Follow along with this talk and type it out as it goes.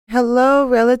Hello,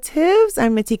 relatives.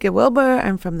 I'm Matika Wilbur.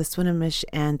 I'm from the Swinomish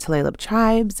and Tulalip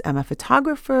tribes. I'm a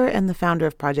photographer and the founder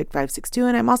of Project 562,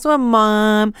 and I'm also a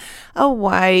mom, a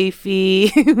wifey,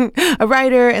 a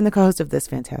writer, and the co-host of this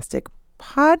fantastic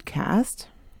podcast.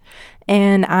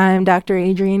 And I'm Dr.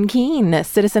 Adrienne Keene,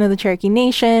 citizen of the Cherokee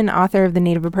Nation, author of the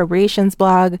Native Appropriations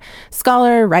blog,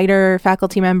 scholar, writer,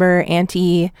 faculty member,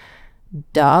 auntie,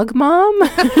 dog mom,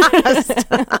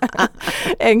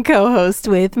 and co-host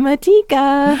with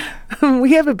Matika.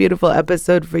 We have a beautiful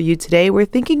episode for you today. We're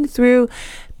thinking through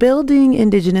building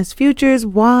Indigenous futures.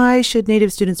 Why should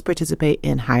Native students participate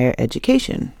in higher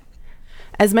education?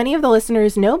 As many of the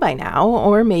listeners know by now,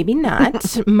 or maybe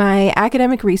not, my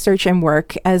academic research and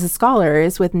work as a scholar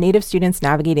is with Native students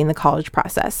navigating the college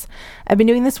process. I've been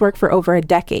doing this work for over a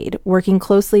decade, working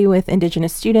closely with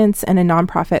Indigenous students and a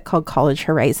nonprofit called College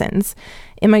Horizons.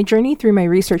 In my journey through my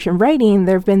research and writing,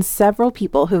 there have been several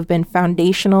people who have been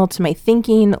foundational to my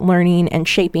thinking, learning, and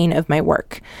shaping of my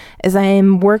work. As I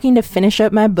am working to finish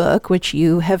up my book, which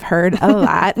you have heard a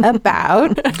lot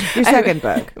about. Your second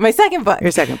book. My second book.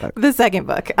 Your second book. The second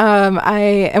book.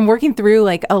 I am working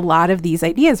through a lot of these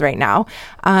ideas right now.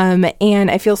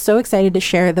 And I feel so excited to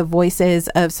share the voices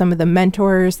of some of the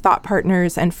mentors, thought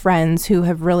partners, and friends who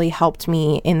have really helped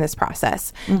me in this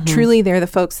process. Mm-hmm. Truly, they're the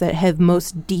folks that have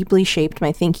most deeply shaped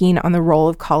my thinking on the role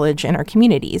of college in our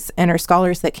communities and are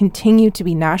scholars that continue to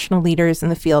be national leaders in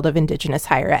the field of Indigenous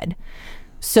higher ed.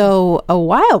 So a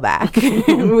while back,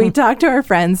 we talked to our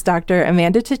friends, Dr.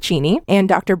 Amanda Ticini and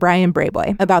Dr. Brian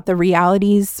Brayboy, about the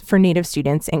realities for Native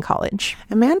students in college.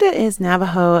 Amanda is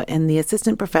Navajo and the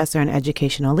assistant professor in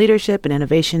educational leadership and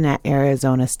innovation at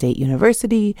Arizona State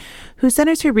University, who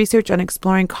centers her research on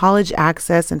exploring college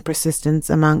access and persistence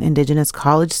among Indigenous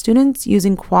college students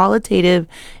using qualitative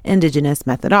Indigenous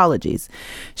methodologies.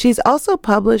 She's also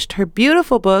published her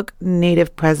beautiful book,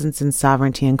 Native Presence and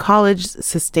Sovereignty in College,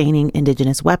 Sustaining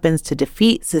Indigenous Weapons to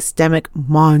Defeat Systemic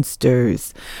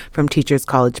Monsters, from Teachers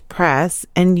College Press,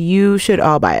 and you should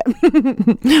all buy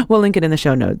it. We'll link it in the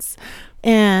show notes.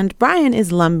 And Brian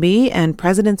is Lumbee and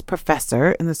President's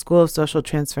Professor in the School of Social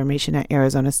Transformation at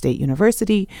Arizona State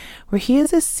University, where he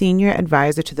is a senior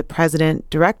advisor to the president,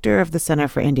 director of the Center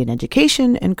for Indian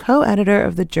Education, and co-editor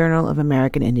of the Journal of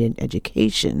American Indian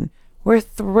Education. We're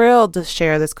thrilled to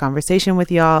share this conversation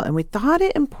with y'all, and we thought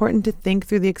it important to think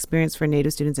through the experience for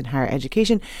Native students in higher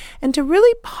education and to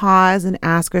really pause and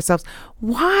ask ourselves,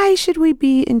 why should we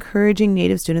be encouraging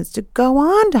Native students to go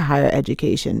on to higher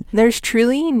education? There's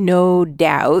truly no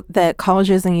doubt that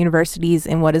colleges and universities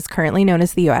in what is currently known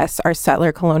as the U.S. are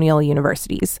settler colonial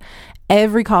universities.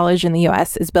 Every college in the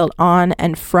U.S. is built on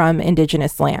and from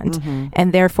Indigenous land,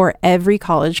 and therefore every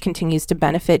college continues to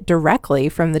benefit directly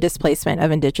from the displacement of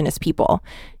Indigenous people.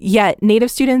 Yet Native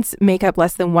students make up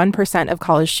less than 1% of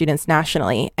college students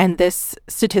nationally, and this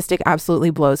statistic absolutely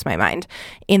blows my mind.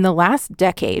 In the last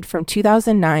decade, from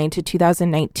 2009 to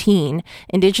 2019,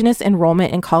 Indigenous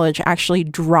enrollment in college actually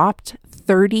dropped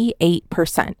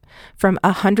 38%, from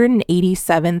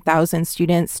 187,000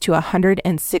 students to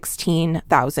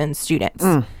 116,000 students.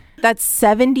 That's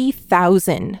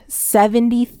 70,000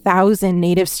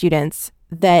 Native students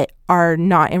that are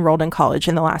not enrolled in college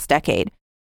in the last decade.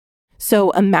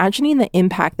 So imagining the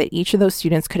impact that each of those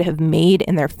students could have made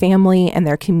in their family and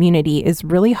their community is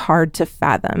really hard to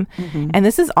fathom. And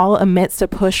this is all amidst a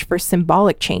push for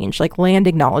symbolic change, like land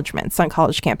acknowledgements on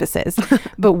college campuses.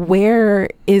 But where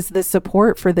is the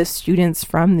support for the students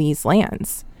from these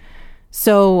lands?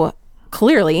 So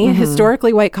clearly,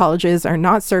 historically white colleges are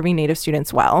not serving Native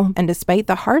students well. And despite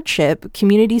the hardship,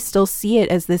 communities still see it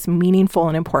as this meaningful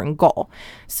and important goal.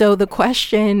 So the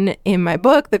question in my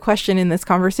book, the question in this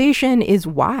conversation is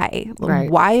why?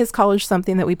 Right. Why is college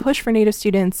something that we push for Native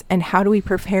students? And how do we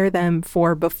prepare them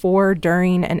for before,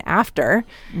 during, and after?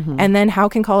 And then how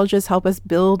can colleges help us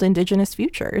build Indigenous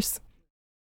futures?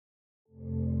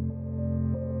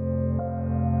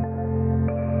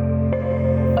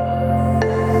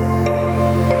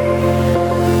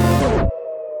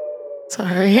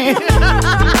 Sorry.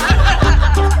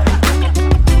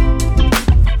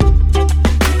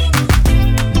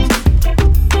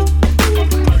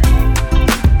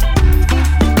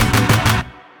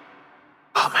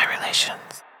 All my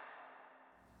relations.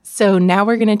 So now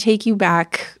we're going to take you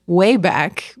back, way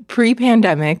back,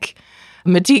 pre-pandemic.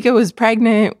 Matika was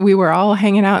pregnant. We were all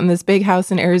hanging out in this big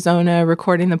house in Arizona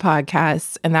recording the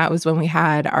podcast. And that was when we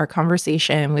had our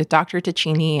conversation with Dr.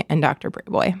 Ticini and Dr.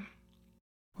 Brayboy.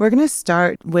 We're going to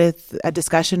start with a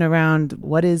discussion around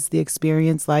what is the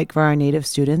experience like for our Native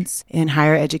students in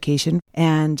higher education.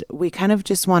 And we kind of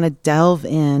just want to delve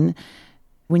in.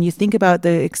 When you think about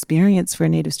the experience for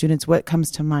Native students, what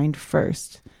comes to mind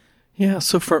first? Yeah,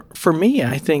 so for me,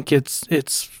 I think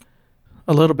it's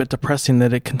a little bit depressing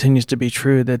that it continues to be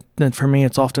true, that for me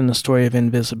it's often a story of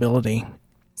invisibility.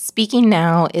 Speaking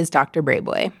now is Dr.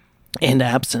 Brayboy. And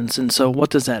absence. And so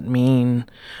what does that mean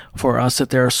for us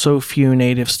that there are so few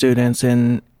Native students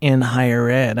in higher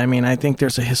ed? I mean, I think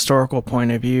there's a historical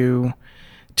point of view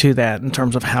to that in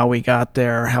terms of how we got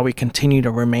there, how we continue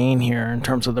to remain here in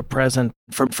terms of the present.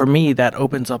 For me, that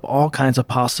opens up all kinds of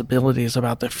possibilities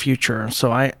about the future.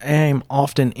 So I am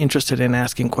often interested in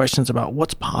asking questions about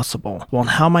what's possible. Well,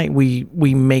 how might we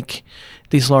make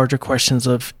these larger questions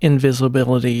of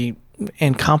invisibility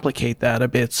and complicate that a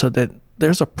bit so that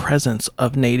there's a presence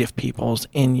of Native peoples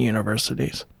in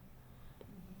universities?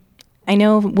 I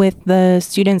know with the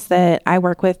students that I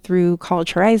work with through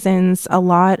College Horizons, a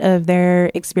lot of their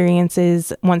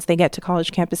experiences once they get to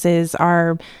college campuses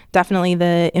are definitely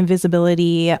the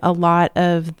invisibility. A lot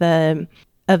of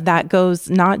that goes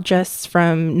not just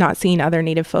from not seeing other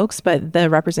Native folks, but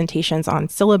the representations on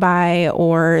syllabi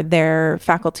or their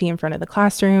faculty in front of the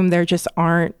classroom. There just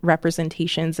aren't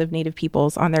representations of Native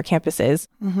peoples on their campuses.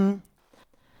 Mm-hmm.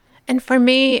 And for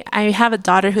me, I have a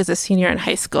daughter who's a senior in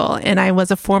high school, and I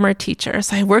was a former teacher.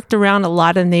 So I worked around a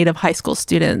lot of Native high school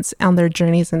students on their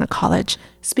journeys into college.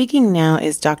 Speaking now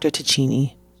is Dr.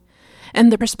 Ticini.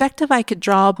 And the perspective I could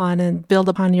draw upon and build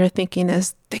upon your thinking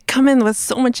is they come in with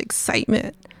so much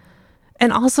excitement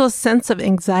and also a sense of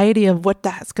anxiety of what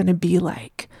that's going to be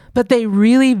like. But they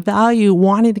really value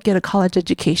wanting to get a college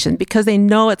education because they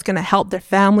know it's going to help their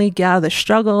family get out of the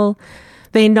struggle.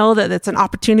 They know that it's an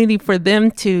opportunity for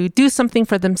them to do something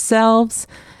for themselves.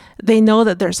 They know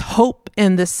that there's hope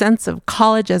in the sense of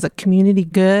college as a community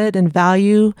good and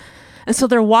value. And so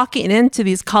they're walking into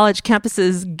these college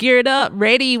campuses geared up,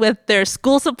 ready with their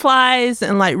school supplies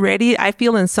and like ready, I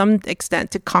feel in some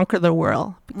extent, to conquer the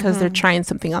world because they're trying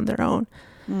something on their own.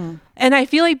 And I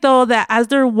feel like though that as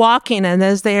they're walking and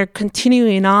as they're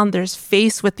continuing on, they're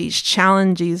faced with these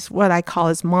challenges, what I call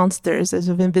as monsters, as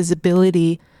of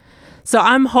invisibility. So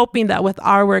I'm hoping that with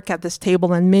our work at this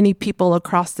table and many people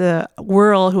across the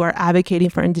world who are advocating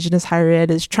for Indigenous higher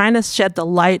ed is trying to shed the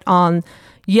light on,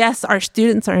 yes, our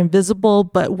students are invisible,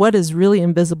 but what is really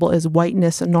invisible is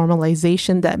whiteness and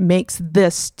normalization that makes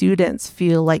the students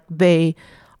feel like they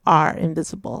are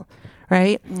invisible,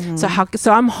 right? Mm-hmm.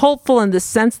 So I'm hopeful in the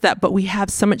sense that, but we have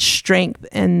so much strength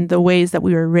in the ways that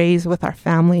we were raised with our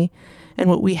family and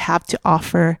what we have to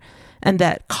offer, and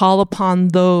that call upon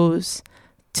those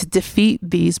to defeat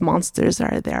these monsters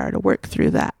that are there to work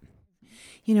through that.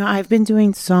 You know, I've been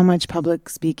doing so much public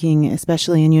speaking,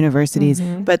 especially in universities,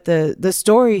 but the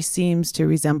story seems to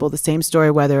resemble the same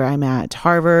story, whether I'm at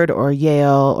Harvard or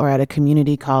Yale or at a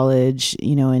community college,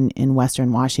 you know, in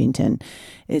Western Washington.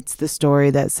 It's the story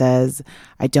that says,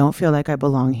 I don't feel like I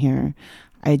belong here.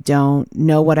 I don't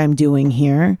know what I'm doing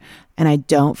here. And I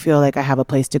don't feel like I have a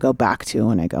place to go back to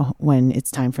when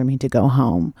it's time for me to go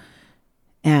home.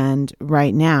 And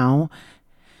right now,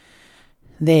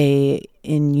 they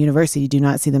in university do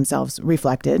not see themselves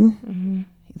reflected. Mm-hmm.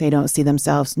 They don't see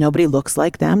themselves. Nobody looks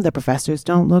like them. The professors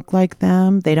don't look like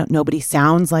them. Nobody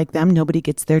sounds like them. Nobody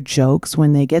gets their jokes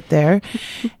when they get there.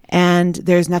 And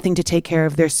there's nothing to take care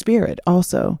of their spirit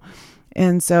also.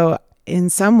 And so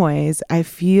in some ways, I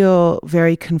feel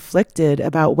very conflicted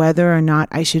about whether or not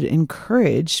I should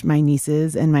encourage my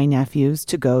nieces and my nephews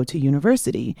to go to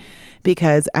university,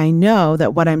 because I know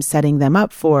that what I'm setting them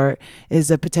up for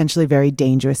is a potentially very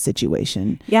dangerous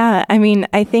situation. Yeah, I mean,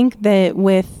 I think that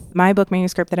with my book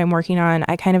manuscript that I'm working on,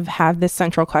 I kind of have this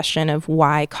central question of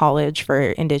why college for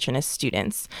Indigenous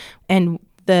students. And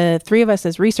the three of us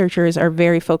as researchers are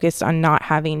very focused on not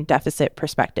having deficit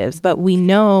perspectives, but we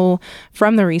know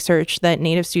from the research that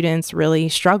Native students really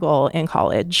struggle in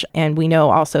college. And we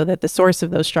know also that the source of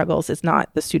those struggles is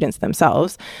not the students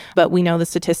themselves, but we know the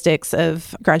statistics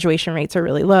of graduation rates are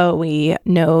really low. We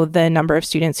know the number of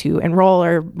students who enroll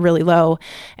are really low.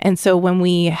 And so when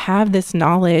we have this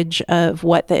knowledge of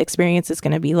what the experience is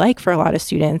going to be like for a lot of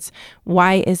students,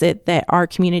 why is it that our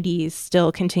communities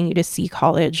still continue to see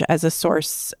college as a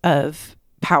source of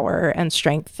power and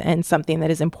strength and something that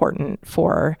is important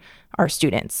for our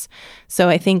students? So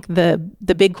I think the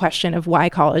big question of why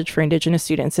college for Indigenous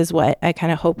students is what I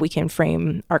kind of hope we can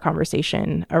frame our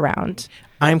conversation around.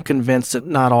 I'm convinced that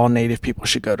not all Native people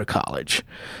should go to college.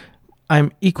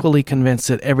 I'm equally convinced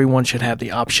that everyone should have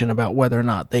the option about whether or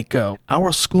not they go.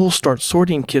 Our schools start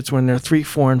sorting kids when they're 3,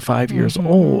 4, and 5 years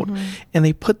old, and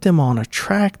they put them on a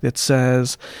track that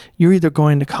says you're either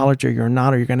going to college or you're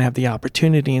not, or you're going to have the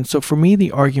opportunity. And so for me,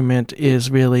 the argument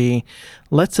is really,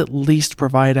 let's at least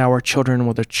provide our children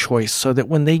with a choice so that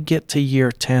when they get to year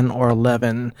 10 or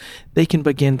 11, they can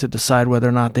begin to decide whether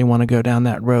or not they want to go down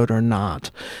that road or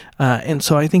not. And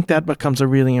so I think that becomes a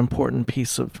really important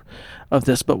piece of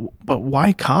this. But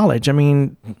why college? I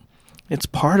mean, it's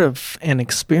part of an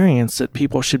experience that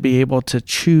people should be able to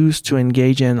choose to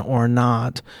engage in or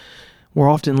not. We're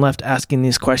often left asking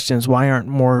these questions: why aren't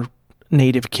more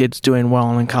Native kids doing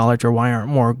well in college, or why aren't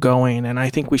more going? And I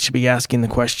think we should be asking the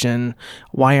question,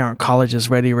 why aren't colleges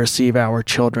ready to receive our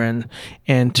children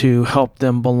and to help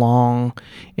them belong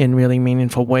in really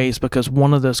meaningful ways? Because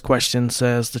one of those questions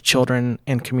says the children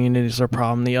and communities are a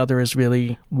problem. The other is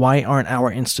really, why aren't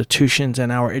our institutions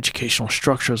and our educational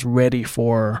structures ready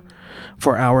for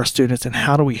our students, and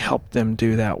how do we help them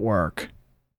do that work?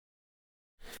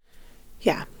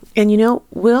 Yeah. And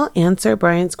we'll answer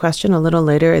Brian's question a little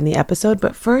later in the episode,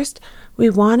 but first, we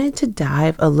wanted to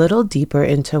dive a little deeper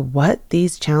into what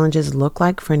these challenges look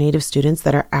like for Native students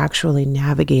that are actually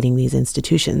navigating these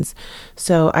institutions.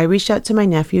 So I reached out to my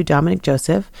nephew, Dominic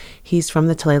Joseph. He's from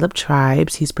the Tulalip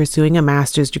tribes. He's pursuing a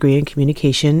master's degree in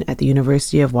communication at the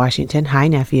University of Washington. Hi,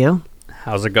 nephew.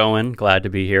 How's it going? Glad to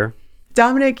be here.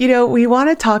 Dominic, we want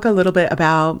to talk a little bit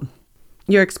about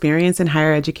your experience in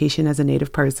higher education as a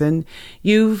Native person.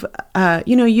 You've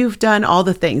done all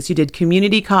the things. You did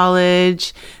community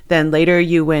college, then later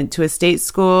you went to a state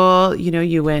school.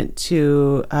 You went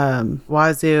to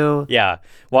Wazoo. Yeah,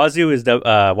 Wazoo is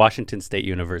the Washington State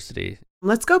University.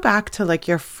 Let's go back to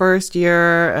your first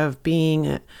year of being,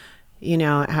 at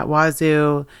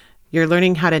Wazoo. You're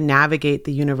learning how to navigate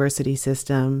the university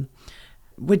system.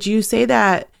 Would you say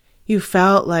that you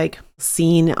felt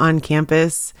seen on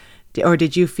campus? Or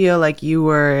did you feel like you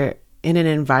were in an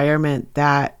environment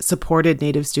that supported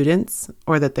Native students,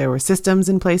 or that there were systems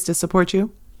in place to support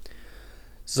you?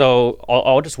 So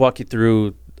I'll just walk you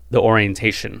through the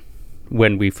orientation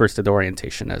when we first did the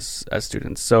orientation as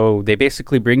students. So they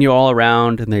basically bring you all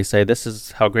around and they say, this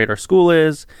is how great our school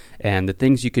is and the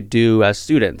things you could do as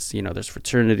students. There's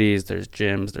fraternities, there's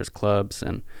gyms, there's clubs,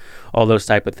 and all those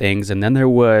type of things. And then there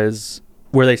was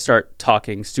where they start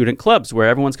talking student clubs, where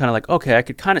everyone's kind of like, okay, I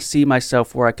could kind of see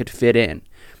myself where I could fit in.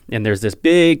 And there's this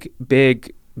big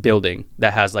building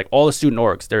that has all the student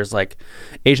orgs. There's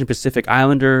Asian Pacific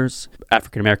Islanders,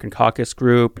 African American Caucus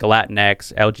Group, the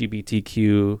Latinx,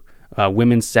 LGBTQ,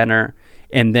 Women's Center.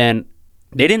 And then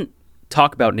they didn't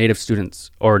talk about Native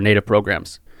students or Native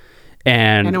programs.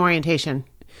 And orientation.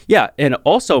 Yeah. And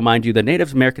also, mind you, the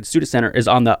Native American Student Center is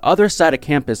on the other side of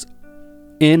campus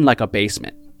in a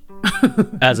basement.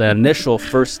 As an initial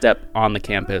first step on the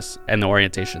campus and the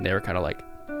orientation, they were kind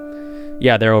of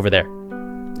yeah, they're over there.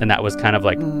 And that was kind of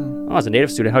oh, as a Native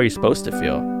student, how are you supposed to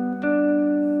feel?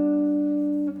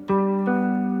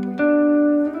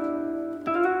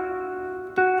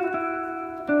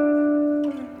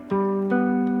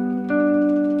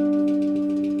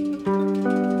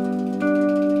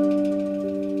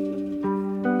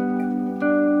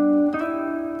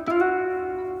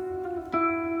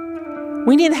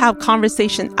 We need to have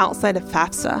conversation outside of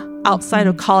FAFSA, outside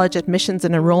of college admissions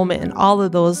and enrollment, and all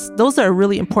of those. Those are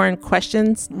really important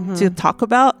questions to talk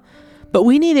about. But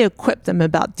we need to equip them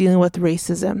about dealing with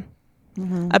racism,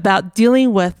 about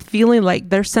dealing with feeling like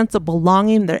their sense of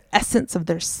belonging, their essence of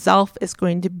their self is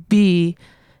going to be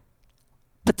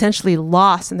potentially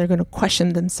lost, and they're going to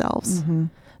question themselves.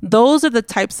 Those are the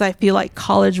types I feel like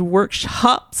college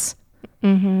workshops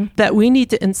that we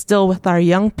need to instill with our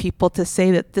young people, to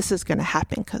say that this is going to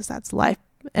happen because that's life.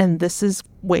 And this is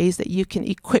ways that you can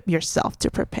equip yourself to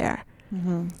prepare.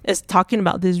 It's talking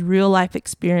about these real life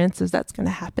experiences that's going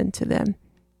to happen to them.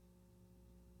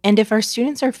 And if our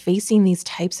students are facing these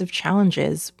types of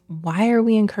challenges, why are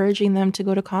we encouraging them to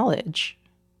go to college?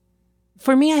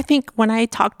 For me, I think when I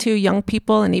talk to young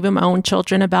people and even my own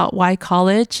children about why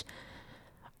college,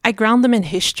 I ground them in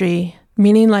history.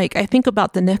 Meaning, I think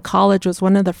about the Nick College was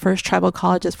one of the first tribal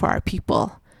colleges for our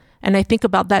people. And I think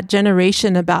about that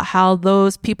generation, about how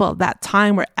those people at that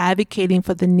time were advocating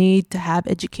for the need to have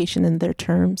education in their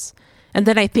terms. And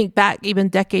then I think back even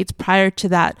decades prior to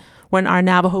that, when our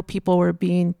Navajo people were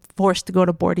being forced to go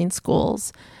to boarding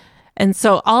schools. And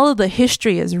so all of the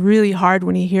history is really hard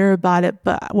when you hear about it.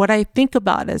 But what I think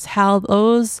about is how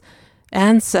those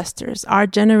ancestors, our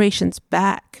generations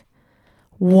back,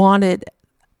 wanted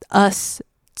us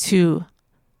to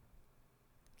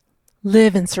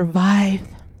live and survive.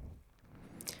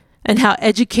 and how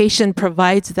education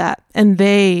provides that. And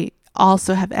they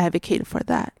also have advocated for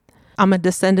that. I'm a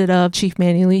descendant of Chief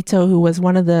Manuelito, who was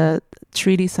one of the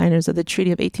treaty signers of the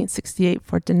Treaty of 1868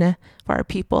 for Diné, for our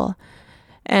people.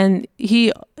 And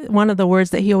one of the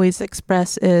words that he always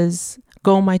expressed is,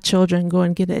 "Go, my children, go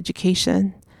and get an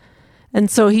education." And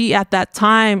so he, at that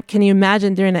time, can you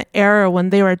imagine during an era when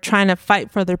they were trying to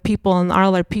fight for their people and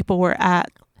all their people were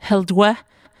at Heldwe,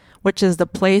 which is the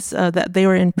place that they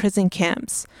were in prison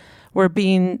camps, were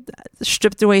being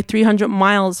stripped away 300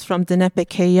 miles from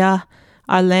Diné-Pequea,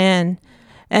 our land,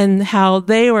 and how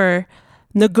they were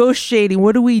negotiating,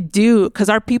 what do we do? Because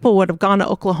our people would have gone to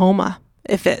Oklahoma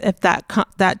if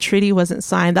that treaty wasn't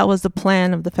signed. That was the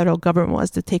plan of the federal government,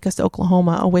 was to take us to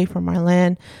Oklahoma, away from our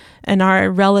land. And our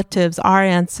relatives, our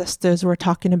ancestors were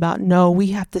talking about, no, we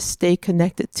have to stay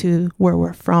connected to where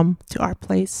we're from, to our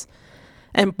place.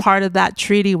 And part of that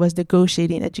treaty was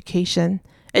negotiating education.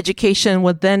 Education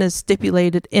was then is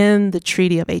stipulated in the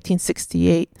Treaty of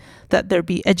 1868 that there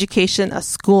be education, a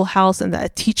schoolhouse, and that a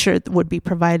teacher would be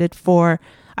provided for,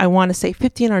 I want to say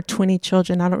 15 or 20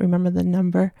 children. I don't remember the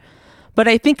number. But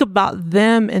I think about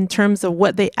them in terms of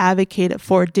what they advocated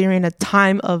for during a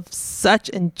time of such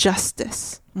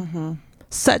injustice,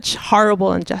 such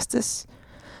horrible injustice.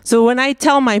 So when I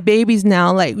tell my babies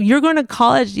now, like, you're going to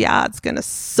college, yeah, it's going to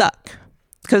suck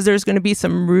because there's going to be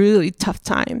some really tough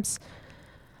times.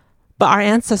 But our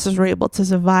ancestors were able to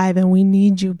survive, and we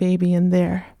need you, baby, in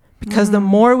there. Because the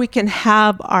more we can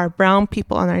have our brown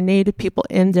people and our Native people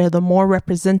in there, the more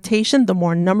representation, the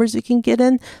more numbers we can get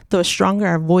in, the stronger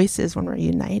our voice is when we're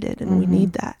united, and we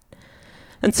need that.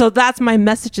 And so that's my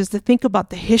message, is to think about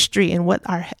the history and what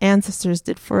our ancestors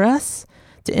did for us,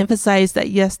 to emphasize that,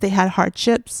 yes, they had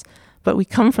hardships, but we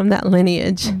come from that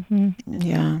lineage.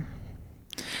 Yeah.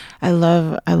 I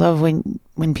love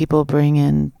when people bring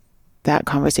in that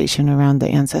conversation around the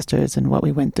ancestors and what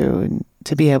we went through, and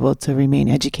to be able to remain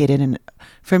educated. And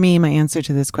for me, my answer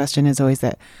to this question is always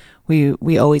that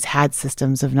we always had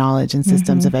systems of knowledge and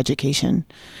systems of education.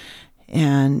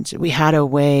 And we had a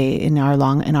way in our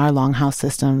longhouse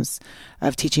systems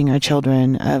of teaching our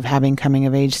children, of having coming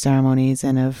of age ceremonies,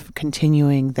 and of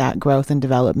continuing that growth and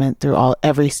development through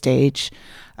every stage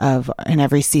of and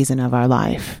every season of our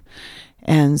life.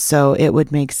 And so it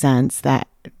would make sense that,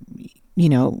 you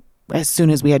know, as soon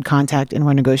as we had contact and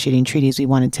were negotiating treaties, we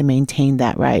wanted to maintain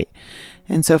that right.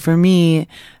 And so for me,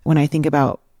 when I think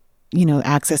about, you know,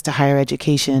 access to higher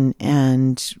education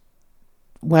and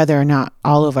whether or not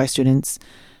all of our students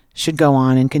should go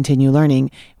on and continue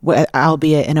learning,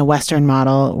 albeit in a Western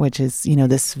model, which is, you know,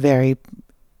 this very,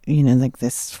 you know, like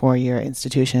this 4-year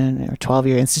institution or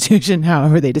 12-year institution,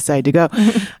 however they decide to go,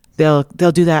 they'll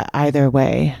do that either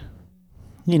way.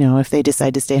 You know, if they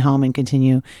decide to stay home and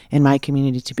continue in my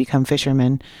community to become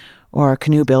fishermen or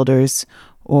canoe builders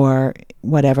or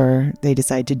whatever they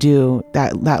decide to do,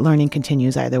 that learning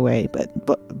continues either way,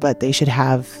 but they should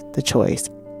have the choice.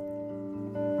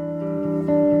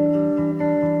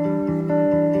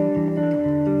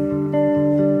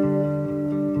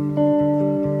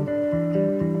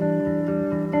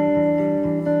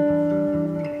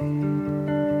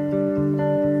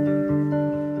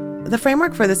 The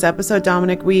framework for this episode,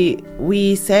 Dominic,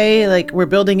 we say, like, we're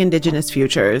building Indigenous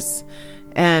futures.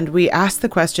 And we ask the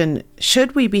question,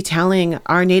 should we be telling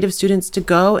our Native students to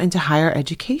go into higher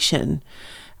education?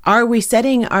 Are we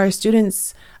setting our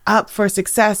students up for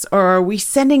success, or are we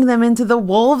sending them into the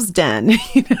wolves' den?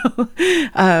 You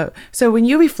know? So when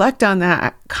you reflect on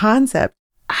that concept,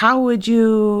 how would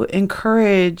you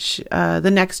encourage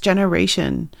the next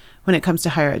generation when it comes to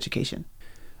higher education?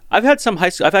 I've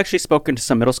actually spoken to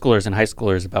some middle schoolers and high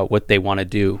schoolers about what they want to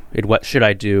do and what should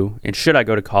I do and should I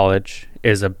go to college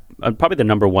is probably the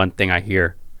number one thing I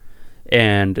hear.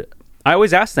 And I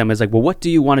always ask them is like, well, what do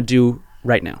you want to do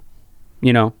right now?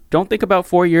 You know, don't think about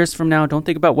 4 years from now. Don't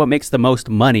think about what makes the most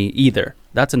money either.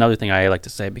 That's another thing I like to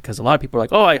say, because a lot of people are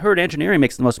like, oh, I heard engineering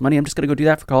makes the most money. I'm just going to go do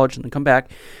that for college and then come back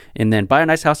and then buy a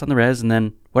nice house on the res and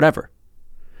then whatever.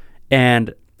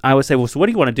 And I would say, well, so what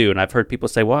do you want to do? And I've heard people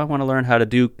say, well, I want to learn how to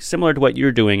do similar to what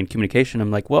you're doing in communication.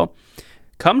 I'm like, well,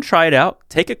 come try it out.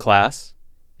 Take a class.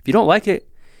 If you don't like it,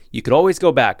 you could always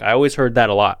go back. I always heard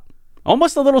that a lot.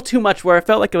 Almost a little too much, where I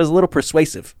felt like it was a little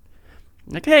persuasive.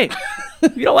 Like, hey,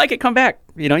 if you don't like it, come back.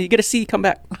 You know, you get a C, come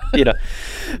back. You know,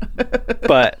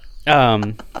 but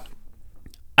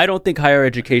I don't think higher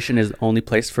education is the only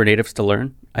place for Natives to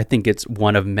learn. I think it's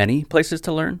one of many places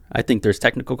to learn. I think there's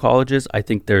technical colleges. I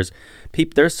think there's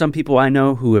some people I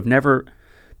know who have never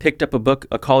picked up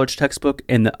a college textbook,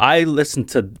 and I listen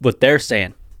to what they're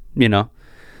saying. You know,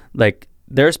 like,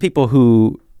 there's people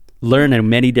who learn in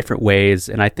many different ways,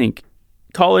 and I think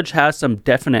college has some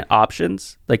definite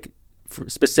options, like for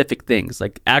specific things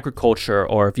like agriculture,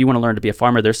 or if you want to learn to be a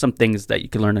farmer, there's some things that you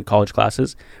can learn in college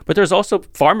classes. But there's also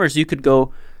farmers you could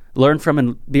go learn from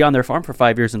and be on their farm for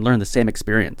 5 years and learn the same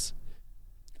experience.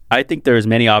 I think there's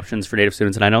many options for Native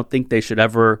students, and I don't think they should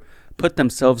ever put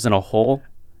themselves in a hole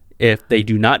if they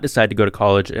do not decide to go to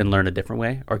college and learn a different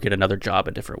way or get another job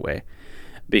a different way.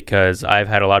 Because I've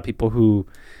had a lot of people who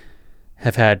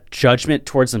have had judgment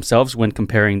towards themselves when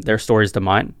comparing their stories to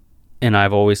mine. And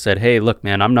I've always said, hey, look,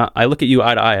 man, I look at you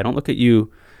eye to eye. I don't look at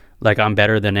you like I'm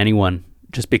better than anyone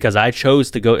just because I chose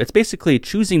to go. It's basically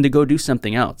choosing to go do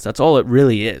something else. That's all it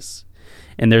really is.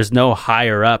 And there's no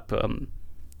higher up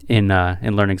in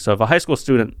learning. So if a high school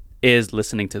student is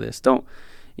listening to this, don't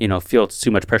feel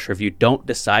too much pressure if you don't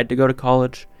decide to go to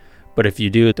college. But if you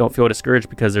do, don't feel discouraged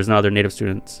because there's no other Native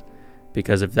students.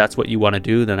 Because if that's what you want to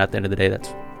do, then at the end of the day, that's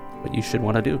what you should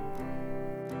want to do.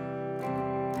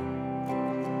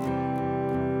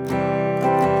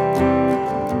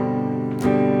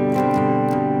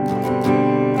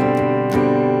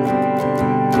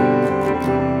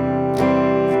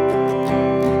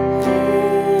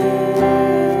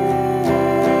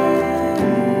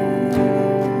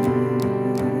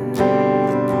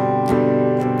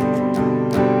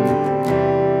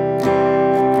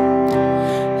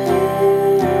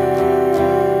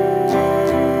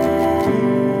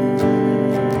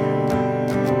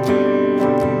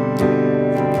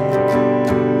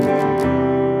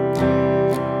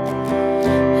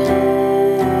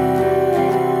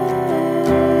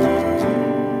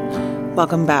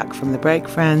 Welcome back from the break,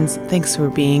 friends. Thanks for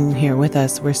being here with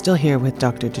us. We're still here with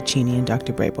Dr. Duchini and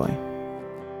Dr. Brayboy.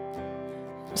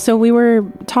 So we were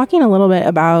talking a little bit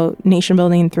about nation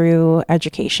building through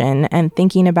education and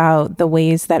thinking about the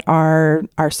ways that our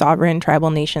sovereign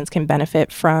tribal nations can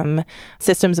benefit from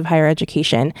systems of higher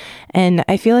education. And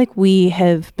I feel like we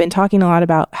have been talking a lot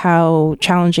about how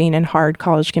challenging and hard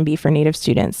college can be for Native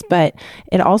students, but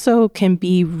it also can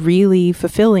be really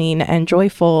fulfilling and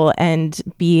joyful and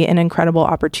be an incredible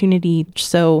opportunity.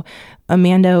 So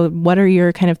Amanda, what are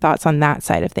your kind of thoughts on that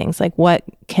side of things? Like, what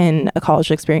can a college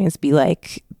experience be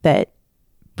like that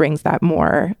brings that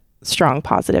more strong,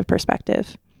 positive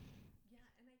perspective?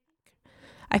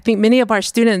 I think many of our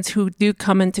students who do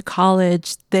come into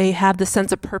college, they have the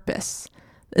sense of purpose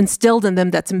instilled in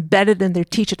them that's embedded in their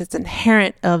teacher, that's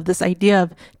inherent of this idea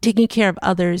of taking care of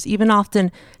others, even often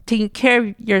taking care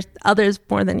of your others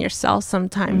more than yourself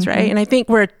sometimes, right? And I think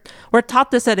we're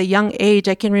taught this at a young age.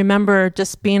 I can remember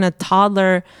just being a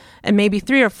toddler and maybe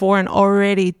 3 or 4 and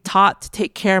already taught to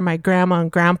take care of my grandma and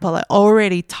grandpa, like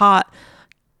already taught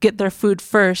get their food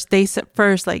first, they sit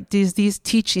first, like these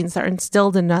teachings are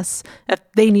instilled in us. If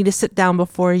they need to sit down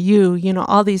before you,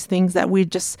 all these things that we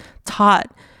just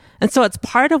taught. And so it's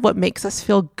part of what makes us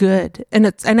feel good. And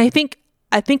I think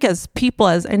as people,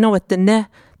 as I know with Dene,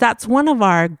 that's one of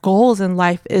our goals in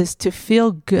life is to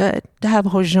feel good, to have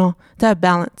hojon, to have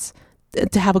balance,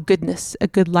 to have a goodness, a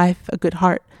good life, a good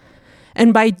heart.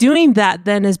 And by doing that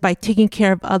then is by taking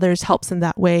care of others helps in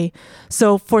that way.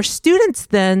 So for students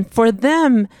then, for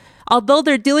them, although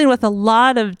they're dealing with a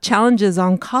lot of challenges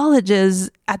on colleges,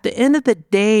 at the end of the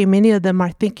day, many of them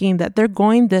are thinking that they're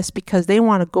going this because they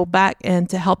want to go back and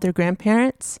to help their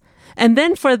grandparents. And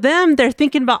then for them, they're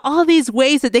thinking about all these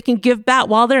ways that they can give back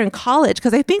while they're in college.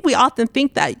 Because I think we often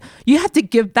think that you have to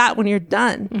give back when you're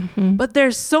done. Mm-hmm. But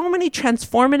there's so many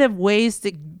transformative ways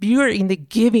to bury the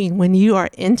giving when you are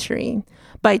entering.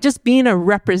 By just being a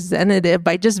representative,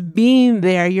 by just being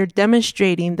there, you're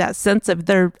demonstrating that sense of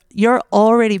they're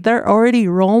already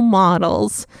role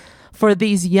models for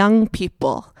these young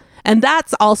people. And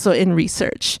that's also in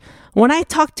research. When I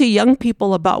talk to young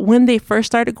people about when they first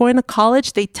started going to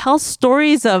college, they tell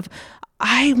stories of,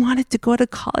 I wanted to go to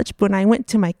college when I went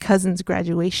to my cousin's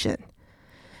graduation.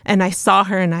 And I saw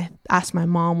her and I asked my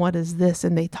mom, what is this?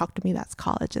 And they talked to me, that's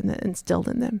college, and it instilled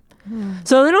in them.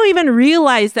 So they don't even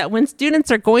realize that when students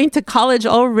are going to college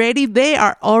already, they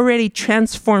are already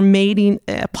transforming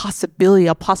a possibility,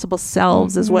 a possible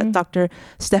selves, is what Dr.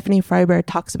 Stephanie Freiberg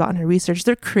talks about in her research.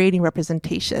 They're creating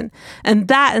representation. And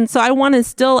so I want to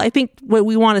instill, I think what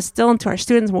we want to instill into our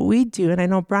students, what we do, and I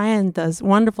know Brian does a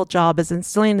wonderful job, is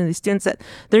instilling in these students that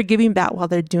they're giving back while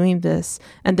they're doing this.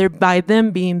 And they're by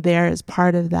them being there as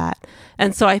part of that.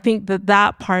 And so I think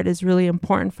that part is really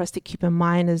important for us to keep in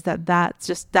mind, is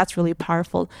that's really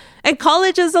powerful. And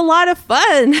college is a lot of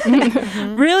fun.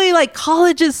 Really, like,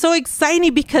 college is so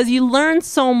exciting because you learn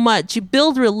so much. You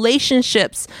build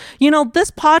relationships.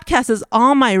 This podcast is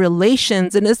all my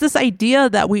relations. And it's this idea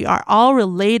that we are all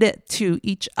related to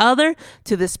each other,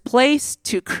 to this place,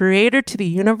 to Creator, to the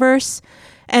universe.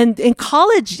 And in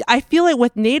college, I feel like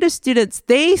with Native students,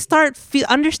 they start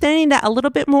understanding that a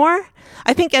little bit more.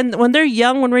 I think, and when we're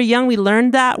young, we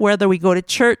learn that whether we go to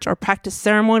church or practice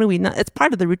ceremony, it's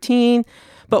part of the routine.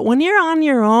 But when you're on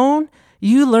your own,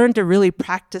 you learn to really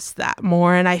practice that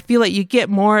more. And I feel like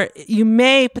you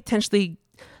may potentially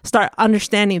start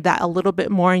understanding that a little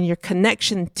bit more in your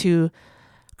connection to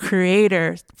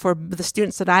Creator for the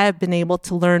students that I have been able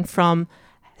to learn from,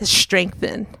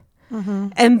 strengthen. Mm-hmm.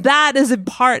 And that is a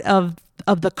part of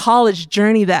the college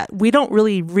journey that we don't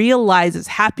really realize is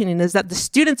happening, is that the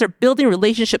students are building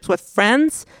relationships with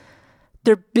friends.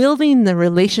 They're building the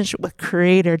relationship with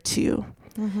Creator too.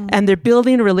 Mm-hmm. And they're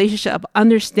building a relationship of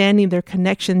understanding their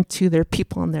connection to their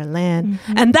people and their land.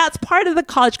 Mm-hmm. And that's part of the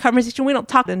college conversation. We don't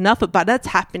talk enough about. That's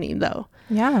happening though.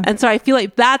 Yeah. And so I feel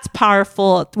like that's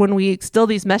powerful when we instill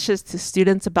these messages to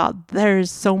students about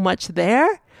there's so much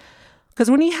there.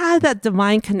 Because when you have that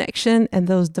divine connection and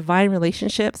those divine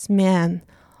relationships, man,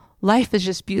 life is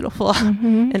just beautiful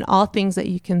in all things that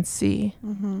you can see.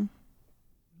 Mm-hmm.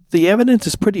 The evidence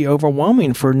is pretty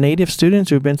overwhelming for Native students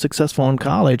who have been successful in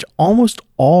college. Almost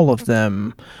all of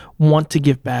them want to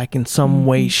give back in some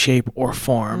way, shape, or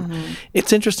form. Mm-hmm.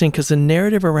 It's interesting because the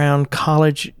narrative around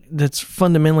college, that's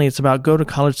fundamentally, it's about go to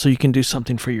college so you can do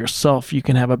something for yourself. You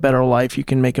can have a better life. You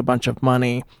can make a bunch of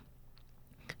money.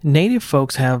 Native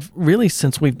folks have really,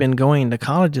 since we've been going to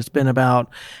college, it's been about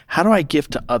how do I give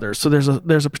to others? So there's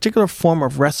a particular form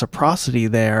of reciprocity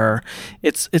there.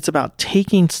 It's about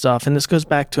taking stuff, and this goes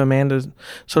back to Amanda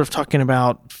sort of talking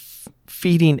about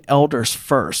feeding elders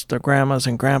first, their grandmas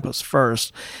and grandpas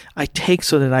first. I take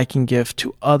so that I can give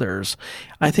to others.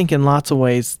 I think in lots of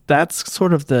ways that's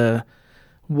sort of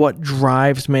what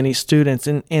drives many students,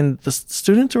 and the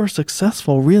students who are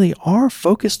successful really are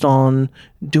focused on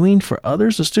doing for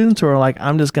others. The students who are like,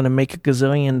 I'm just going to make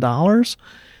 $1 gazillion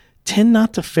tend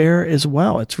not to fare as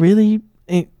well. It's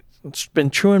been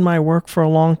true in my work for a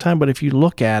long time, but if you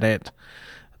look at it,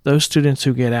 those students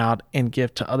who get out and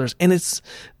give to others, and it's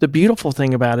the beautiful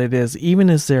thing about it is even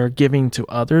as they're giving to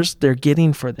others, they're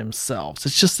getting for themselves.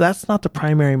 It's just that's not the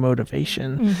primary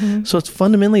motivation. Mm-hmm. So it's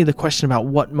fundamentally the question about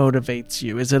what motivates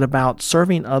you. Is it about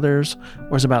serving others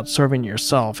or is it about serving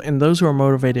yourself? And those who are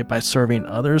motivated by serving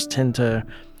others tend to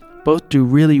both do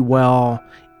really well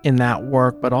in that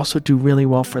work, but also do really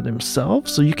well for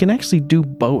themselves. So you can actually do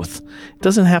both. It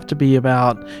doesn't have to be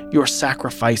about you're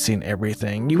sacrificing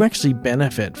everything. You actually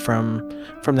benefit from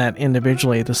that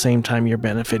individually at the same time you're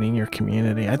benefiting your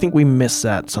community. I think we miss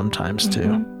that sometimes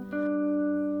too.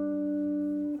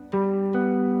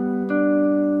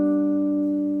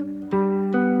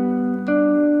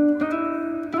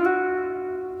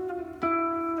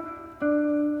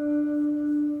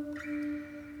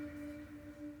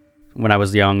 When I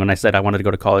was young, when I said I wanted to go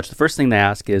to college, the first thing they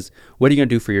ask is, what are you going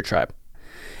to do for your tribe?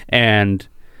 And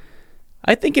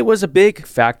I think it was a big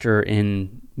factor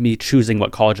in me choosing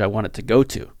what college I wanted to go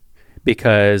to.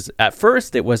 Because at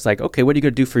first it was like, okay, what are you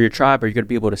going to do for your tribe? Are you going to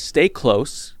be able to stay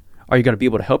close? Are you going to be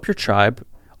able to help your tribe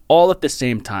all at the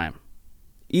same time?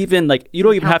 Even like, you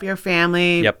don't even help have your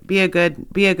family, Yep. be a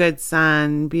good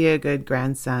son, be a good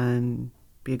grandson,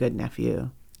 be a good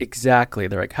nephew. Exactly.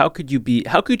 They're like, how could you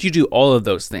do all of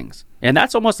those things? And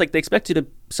that's almost like they expect you to,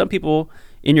 some people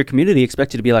in your community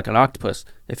expect you to be like an octopus.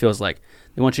 It feels like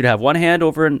they want you to have one hand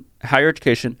over in higher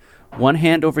education, one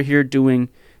hand over here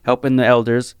helping the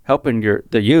elders, helping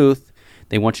the youth.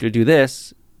 They want you to do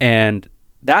this. And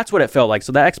that's what it felt like.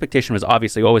 So that expectation was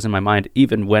obviously always in my mind,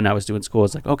 even when I was doing school.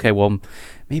 It's like, okay, well,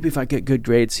 maybe if I get good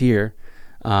grades here,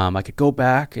 I could go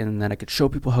back and then I could show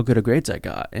people how good of grades I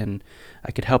got and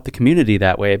I could help the community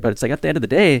that way. But it's like at the end of the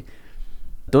day,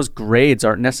 those grades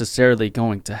aren't necessarily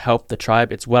going to help the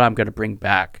tribe. It's what I'm going to bring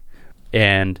back.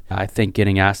 And I think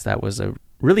getting asked that was a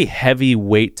really heavy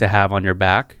weight to have on your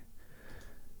back.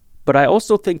 But I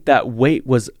also think that weight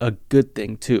was a good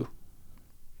thing too.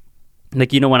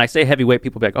 Like, when I say heavy weight,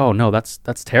 people be like, oh no, that's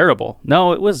terrible.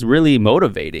 No, it was really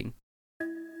motivating.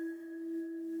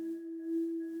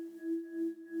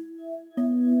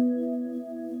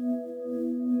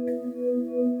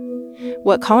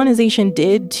 What colonization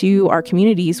did to our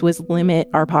communities was limit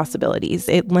our possibilities.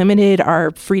 It limited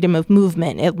our freedom of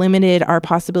movement. It limited our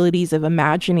possibilities of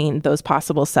imagining those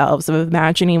possible selves, of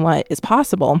imagining what is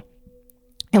possible.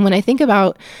 And when I think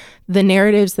about the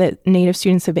narratives that Native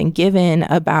students have been given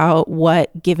about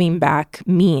what giving back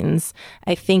means,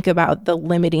 I think about the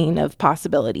limiting of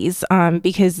possibilities,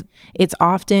 because it's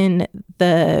often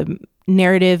the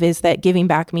narrative is that giving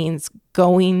back means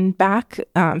going back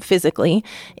physically.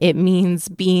 It means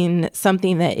being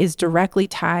something that is directly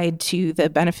tied to the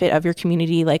benefit of your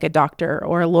community, like a doctor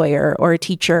or a lawyer or a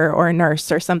teacher or a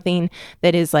nurse, or something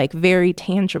that is like very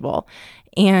tangible.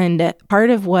 And part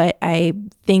of what I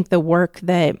think the work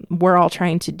that we're all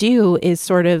trying to do is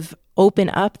sort of open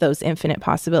up those infinite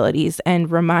possibilities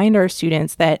and remind our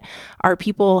students that our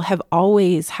people have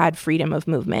always had freedom of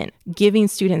movement, giving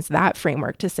students that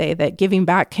framework to say that giving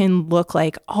back can look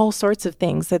like all sorts of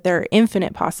things, that there are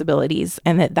infinite possibilities,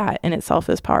 and that in itself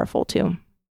is powerful too.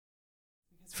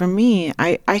 For me,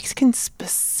 I can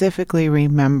specifically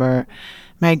remember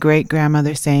my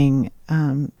great-grandmother saying,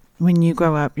 when you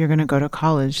grow up, you're going to go to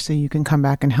college so you can come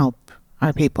back and help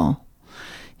our people.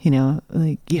 You know,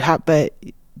 like but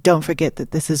don't forget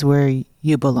that this is where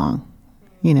you belong,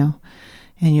 you know,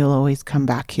 and you'll always come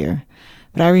back here.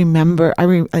 But I remember,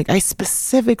 I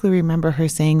specifically remember her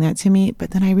saying that to me, but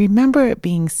then I remember it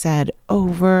being said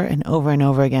over and over and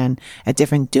over again at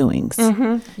different doings.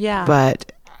 Mm-hmm. Yeah.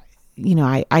 But, you know,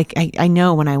 I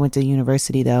know when I went to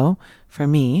university, though, for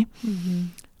me,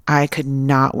 I could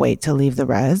not wait to leave the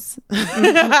res.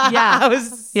 Yeah. I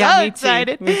was so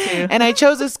excited. Me too. And I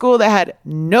chose a school that had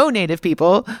no Native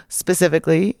people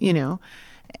specifically, you know,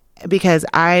 because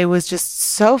I was just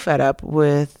so fed up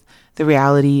with the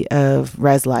reality of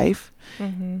res life.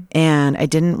 Mm-hmm. And I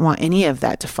didn't want any of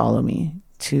that to follow me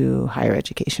to higher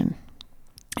education.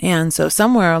 And so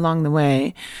somewhere along the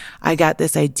way, I got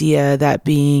this idea that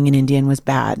being an Indian was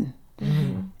bad.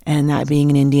 Mm-hmm. And that being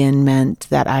an Indian meant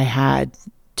that I had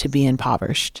to be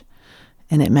impoverished,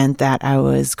 and it meant that I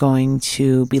was going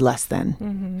to be less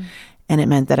than, and it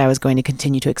meant that I was going to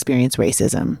continue to experience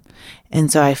racism.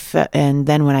 And so and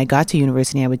then when I got to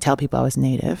university, I would tell people I was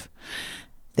Native.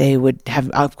 They would have,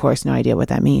 of course, no idea what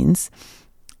that means,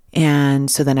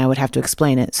 and so then I would have to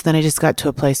explain it. So then I just got to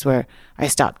a place where I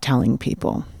stopped telling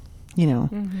people, you know,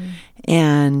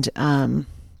 and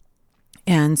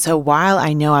so while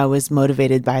I know I was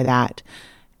motivated by that,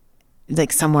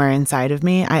 like somewhere inside of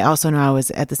me, I also know I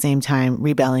was at the same time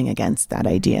rebelling against that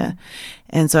idea.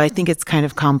 And so I think it's kind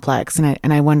of complex. And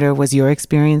I wonder, was your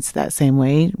experience that same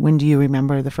way? When do you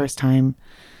remember the first time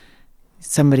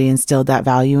somebody instilled that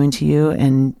value into you?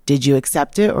 And did you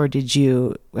accept it, or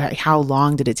how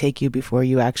long did it take you before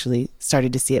you actually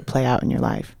started to see it play out in your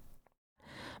life?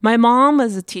 My mom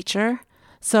was a teacher,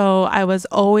 so I was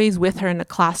always with her in the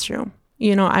classroom.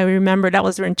 You know, I remember that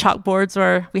was when chalkboards,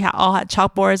 or we all had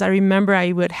chalkboards. I remember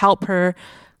I would help her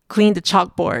clean the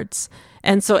chalkboards.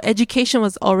 And so education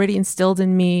was already instilled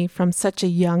in me from such a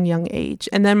young age.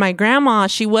 And then my grandma,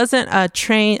 she wasn't a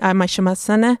trained, my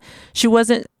shamasana, she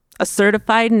wasn't a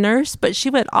certified nurse, but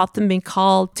she would often be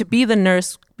called to be the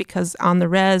nurse because on the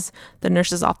res, the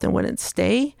nurses often wouldn't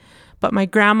stay. But my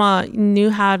grandma knew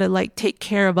how to like take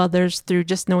care of others through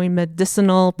just knowing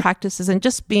medicinal practices and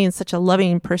just being such a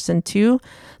loving person too.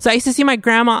 So I used to see my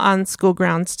grandma on school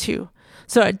grounds too.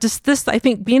 So just this, I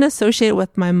think being associated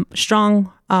with my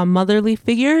strong motherly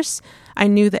figures, I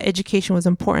knew that education was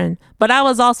important. But I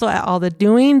was also at all the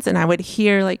doings, and I would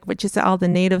hear like what you said, all the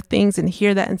Native things, and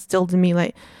hear that instilled in me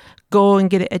like, go and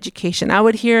get an education. I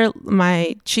would hear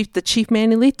the chief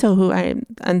Manilito, who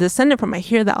I'm descendant from, I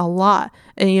hear that a lot.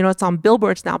 And, you know, it's on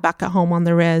billboards now back at home on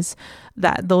the res,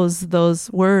 that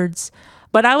those words.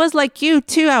 But I was like you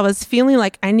too. I was feeling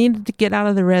like I needed to get out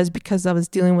of the res because I was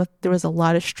there was a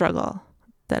lot of struggle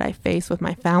that I faced with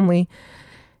my family.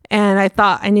 And I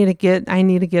thought I need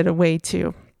to get away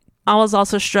too. I was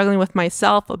also struggling with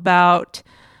myself about,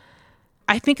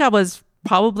 I think I was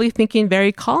probably thinking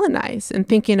very colonized and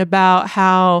thinking about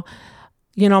how,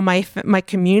 you know, my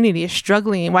community is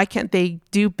struggling. Why can't they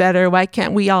do better? Why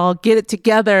can't we all get it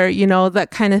together? You know, that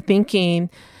kind of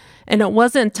thinking. And it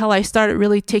wasn't until I started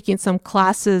really taking some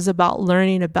classes about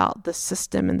learning about the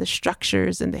system and the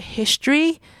structures and the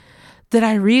history that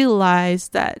I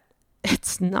realized that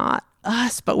it's not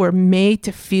us, but we're made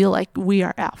to feel like we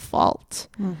are at fault.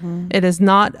 Mm-hmm. It is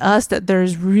not us, that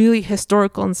there's really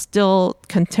historical and still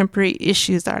contemporary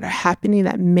issues that are happening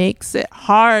that makes it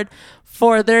hard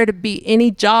for there to be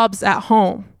any jobs at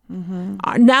home. Mm-hmm.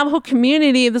 Our Navajo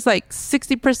community, there's like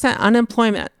 60%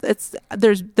 unemployment.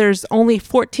 There's only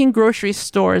 14 grocery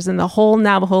stores in the whole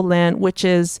Navajo land, which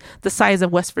is the size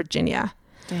of West Virginia.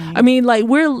 Dang. I mean, like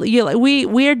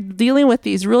we're dealing with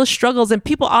these real struggles, and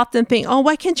people often think, oh,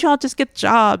 why can't you all just get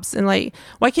jobs? And like,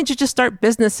 why can't you just start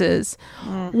businesses?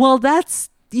 Mm. Well, that's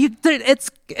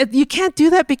you can't do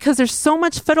that because there's so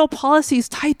much federal policies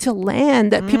tied to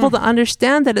land that people don't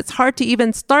understand that it's hard to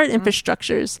even start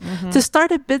infrastructures. To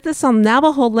start a business on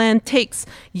Navajo land takes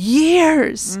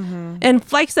years. And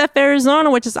Flagstaff, Arizona,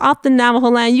 which is off the Navajo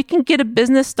land, you can get a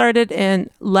business started in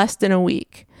less than a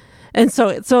week. And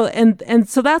so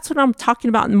that's what I'm talking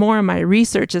about more in my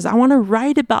research is I want to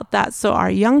write about that so our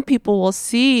young people will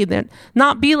see that,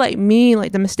 not be like me,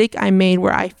 like the mistake I made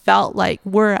where I felt like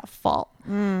we're at fault.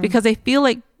 Because I feel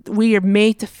like we are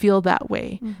made to feel that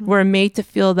way. We're made to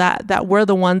feel that we're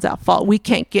the ones at fault. We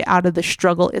can't get out of the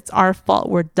struggle. It's our fault.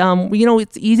 We're dumb.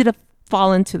 It's easy to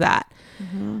fall into that.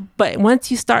 But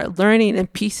once you start learning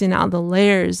and piecing out the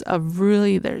layers of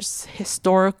really there's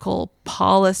historical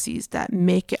policies that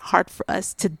make it hard for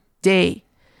us today,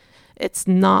 it's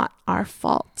not our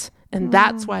fault. And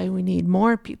that's why we need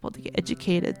more people to get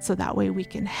educated so that way we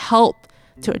can help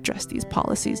to address these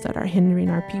policies that are hindering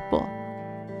our people.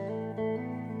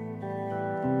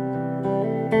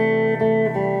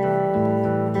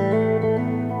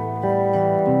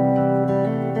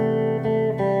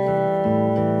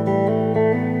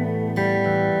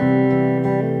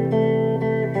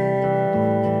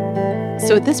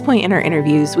 So at this point in our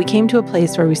interviews, we came to a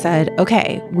place where we said,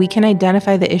 okay, we can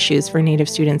identify the issues for Native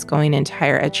students going into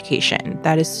higher education.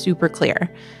 That is super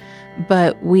clear.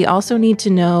 But we also need to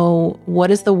know, what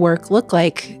does the work look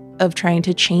like of trying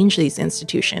to change these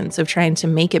institutions, of trying to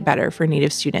make it better for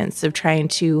Native students, of trying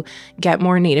to get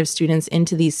more Native students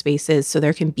into these spaces so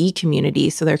there can be community,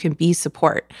 so there can be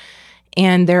support.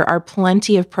 And there are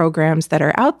plenty of programs that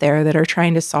are out there that are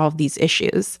trying to solve these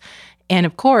issues. And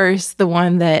of course, the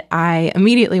one that I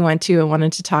immediately went to and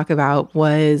wanted to talk about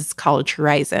was College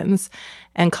Horizons.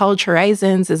 And College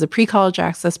Horizons is a pre-college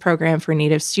access program for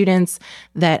Native students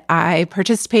that I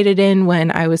participated in when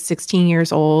I was 16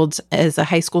 years old as a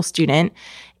high school student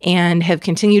and have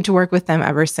continued to work with them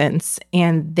ever since.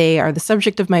 And they are the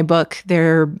subject of my book.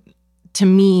 They're, to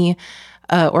me,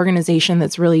 an organization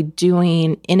that's really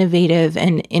doing innovative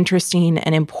and interesting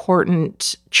and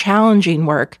important, challenging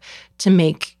work to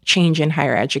make change in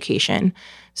higher education.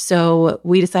 So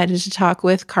we decided to talk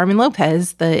with Carmen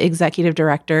Lopez, the executive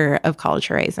director of College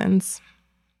Horizons.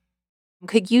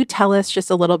 Could you tell us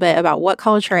just a little bit about what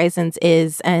College Horizons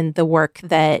is and the work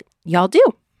that y'all do?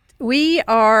 We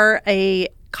are a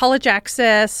college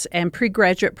access and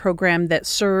pre-graduate program that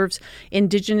serves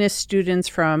Indigenous students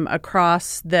from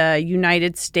across the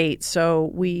United States.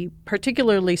 So we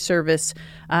particularly service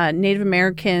Native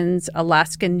Americans,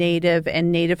 Alaska Native,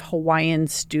 and Native Hawaiian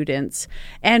students.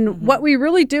 And what we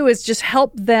really do is just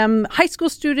help them, high school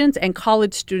students and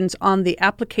college students, on the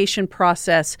application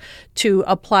process to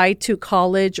apply to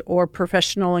college or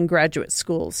professional and graduate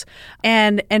schools.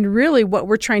 And really what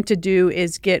we're trying to do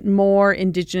is get more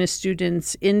Indigenous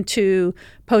students into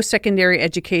post-secondary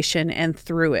education and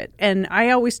through it. And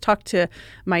I always talk to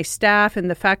my staff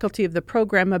and the faculty of the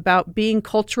program about being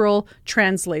cultural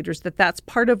translators, that's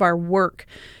part of our work,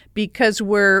 because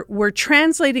we're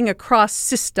translating across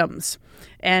systems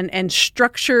and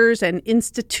structures and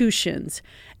institutions.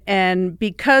 And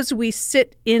because we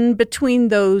sit in between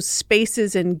those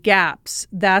spaces and gaps,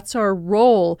 that's our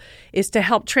role, is to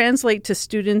help translate to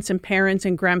students and parents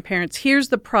and grandparents. Here's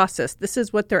the process. This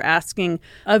is what they're asking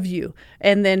of you.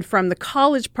 And then from the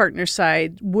college partner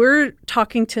side, we're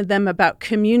talking to them about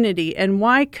community and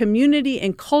why community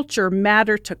and culture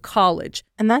matter to college.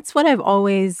 And that's what I've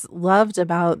always loved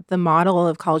about the model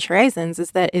of College Horizons,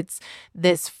 is that it's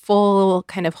this full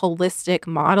kind of holistic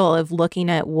model of looking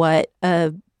at what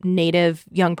a Native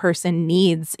young person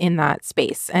needs in that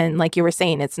space. And like you were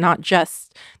saying, it's not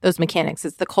just those mechanics,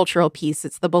 it's the cultural piece,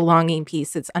 it's the belonging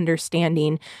piece, it's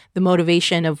understanding the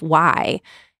motivation of why.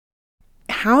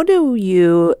 How do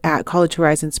you at College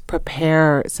Horizons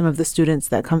prepare some of the students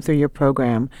that come through your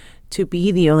program to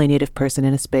be the only Native person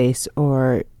in a space,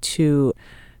 or to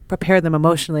prepare them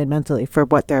emotionally and mentally for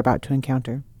what they're about to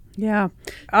encounter? Yeah.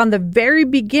 On the very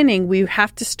beginning, we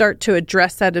have to start to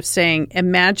address that of saying,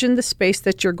 imagine the space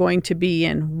that you're going to be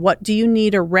in. What do you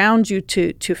need around you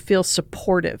to feel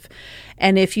supportive?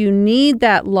 And if you need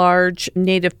that large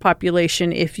Native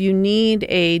population, if you need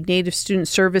a Native Student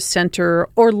Service Center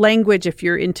or language, if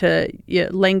you're into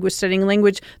language, studying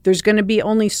language, there's going to be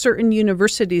only certain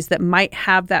universities that might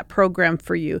have that program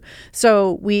for you.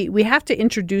 So we have to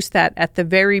introduce that at the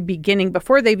very beginning,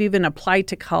 before they've even applied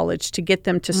to college, to get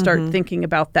them to start thinking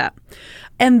about that.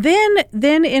 And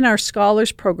then in our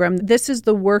scholars program, this is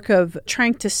the work of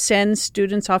trying to send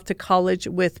students off to college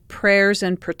with prayers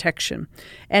and protection.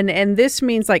 And this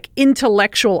means like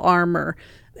intellectual armor.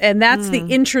 And that's the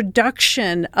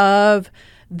introduction of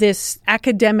this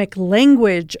academic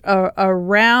language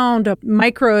around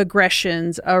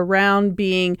microaggressions, around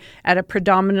being at a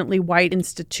predominantly white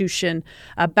institution,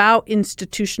 about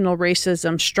institutional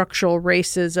racism, structural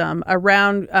racism,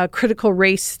 around critical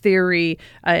race theory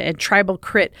and tribal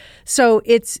crit. So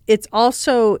it's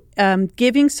also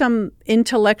giving some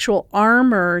intellectual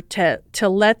armor to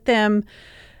let them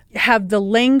have the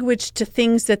language to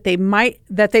things that they've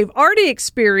already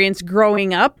experienced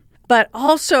growing up, but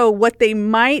also what they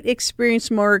might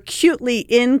experience more acutely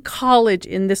in college,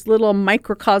 in this little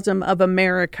microcosm of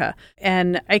America.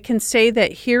 And I can say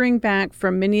that hearing back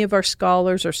from many of our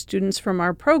scholars or students from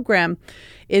our program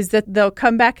is that they'll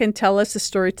come back and tell us a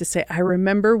story to say, I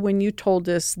remember when you told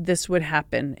us this would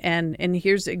happen, and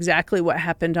here's exactly what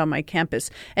happened on my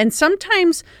campus. And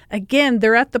sometimes, again,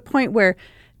 they're at the point where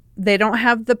they don't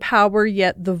have the power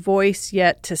yet, the voice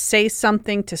yet to say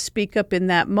something, to speak up in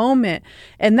that moment.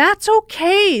 And that's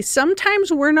okay.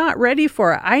 Sometimes we're not ready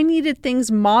for it. I needed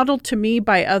things modeled to me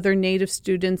by other Native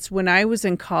students when I was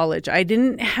in college. I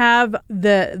didn't have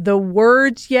the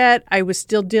words yet. I was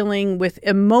still dealing with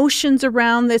emotions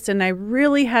around this. And I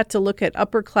really had to look at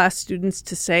upper class students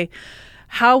to say,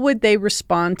 how would they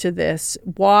respond to this?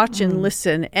 Watch and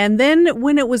listen. And then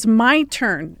when it was my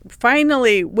turn,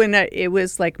 finally, when it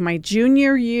was like my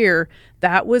junior year,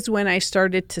 that was when I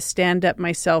started to stand up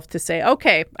myself to say,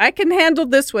 okay, I can handle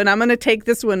this one. I'm going to take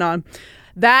this one on.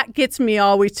 That gets me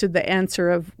always to the answer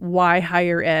of why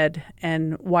higher ed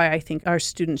and why I think our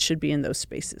students should be in those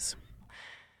spaces.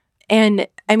 And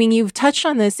I mean, you've touched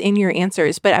on this in your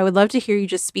answers, but I would love to hear you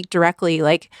just speak directly,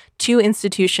 like to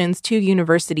institutions, to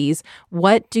universities.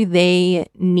 What do they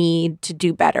need to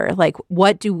do better? Like,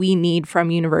 what do we need from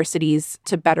universities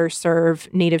to better serve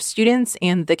Native students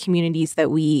and the communities that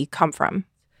we come from?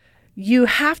 You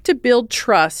have to build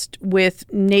trust with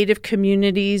Native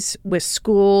communities, with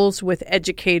schools, with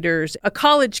educators. A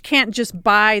college can't just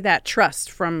buy that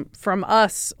trust from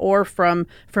us or from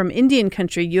Indian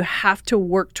country. You have to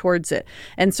work towards it.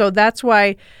 And so that's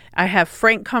why I have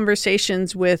frank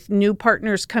conversations with new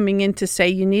partners coming in to say,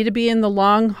 you need to be in the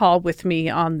long haul with me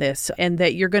on this, and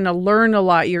that you're going to learn a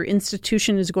lot. Your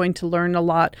institution is going to learn a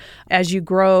lot as you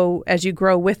grow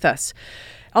with us.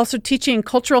 Also teaching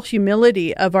cultural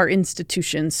humility of our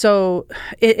institutions. So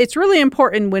it's really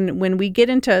important when we get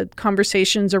into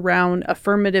conversations around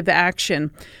affirmative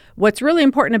action. What's really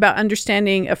important about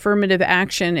understanding affirmative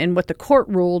action and what the court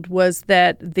ruled was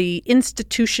that the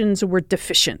institutions were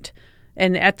deficient.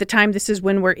 And at the time, this is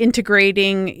when we're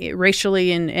integrating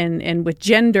racially and with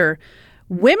gender.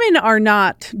 Women are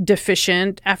not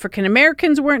deficient. African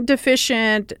Americans weren't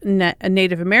deficient.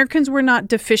 Native Americans were not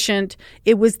deficient.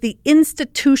 It was the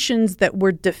institutions that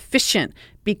were deficient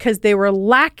because they were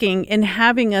lacking in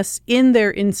having us in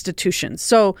their institutions.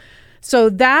 So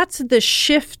that's the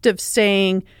shift of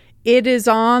saying it is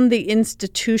on the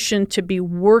institution to be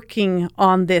working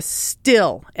on this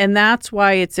still. And that's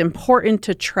why it's important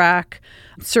to track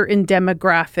certain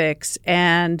demographics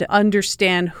and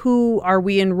understand who are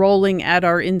we enrolling at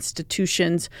our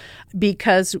institutions,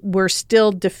 because we're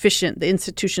still deficient. The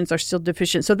institutions are still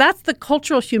deficient. So that's the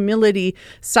cultural humility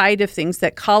side of things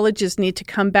that colleges need to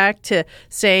come back to,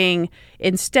 saying,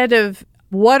 instead of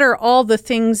what are all the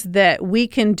things that we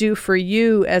can do for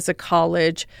you as a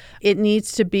college, it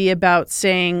needs to be about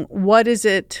saying, what is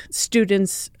it,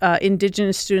 students,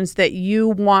 Indigenous students, that you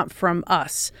want from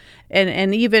us?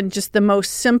 And even just the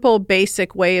most simple,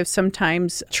 basic way of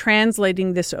sometimes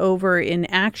translating this over in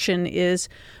action is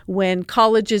when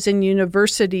colleges and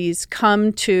universities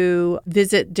come to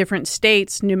visit different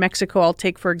states. New Mexico, I'll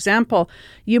take for example,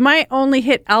 you might only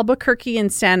hit Albuquerque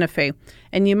and Santa Fe,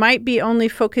 and you might be only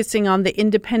focusing on the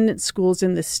independent schools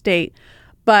in the state.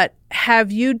 But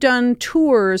have you done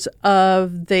tours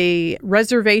of the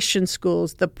reservation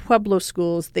schools, the Pueblo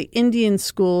schools, the Indian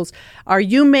schools? Are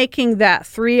you making that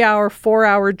 3-hour,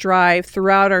 4-hour drive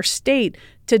throughout our state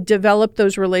to develop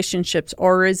those relationships?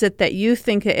 Or is it that you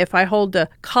think that if I hold a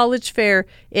college fair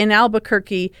in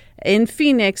Albuquerque, in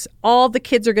Phoenix, all the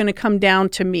kids are going to come down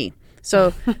to me?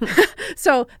 So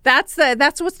that's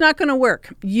what's not going to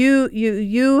work.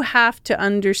 You have to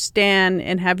understand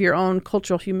and have your own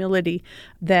cultural humility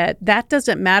that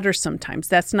doesn't matter sometimes.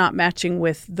 That's not matching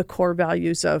with the core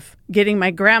values of getting my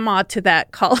grandma to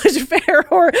that college fair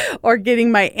or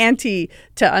getting my auntie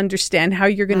to understand how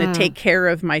you're going to take care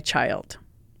of my child.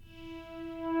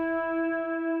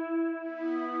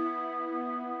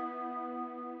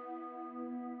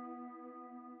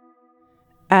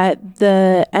 At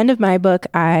the end of my book,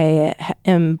 I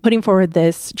am putting forward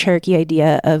this Cherokee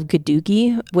idea of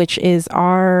Gadugi, which is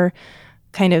our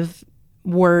kind of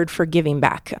word for giving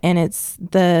back. And it's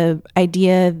the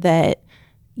idea that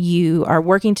you are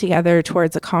working together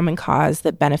towards a common cause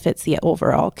that benefits the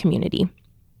overall community.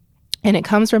 And it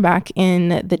comes from back in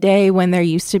the day when there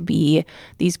used to be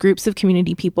these groups of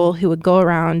community people who would go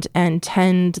around and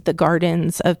tend the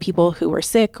gardens of people who were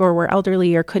sick or were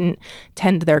elderly or couldn't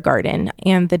tend their garden.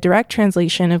 And the direct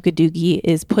translation of Gadugi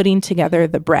is putting together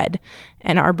the bread.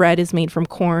 And our bread is made from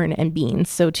corn and beans,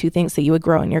 so two things that you would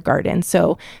grow in your garden.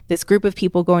 So this group of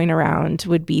people going around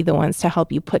would be the ones to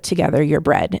help you put together your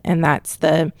bread. And that's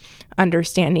the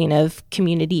understanding of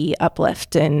community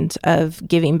uplift and of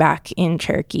giving back in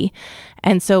Cherokee.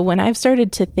 And so when I've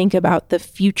started to think about the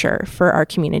future for our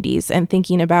communities and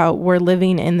thinking about we're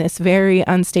living in this very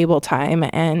unstable time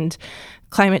and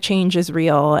climate change is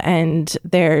real and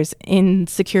there's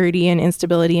insecurity and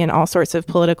instability and all sorts of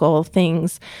political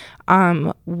things,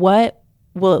 what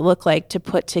will it look like to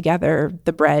put together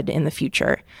the bread in the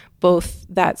future? Both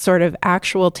that sort of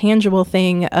actual tangible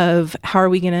thing of how are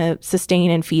we going to sustain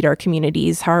and feed our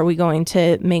communities? How are we going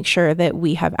to make sure that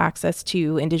we have access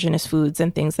to indigenous foods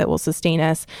and things that will sustain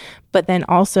us? But then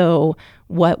also,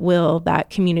 what will that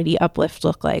community uplift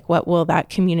look like? What will that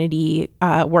community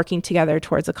working together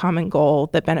towards a common goal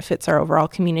that benefits our overall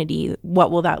community?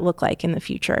 What will that look like in the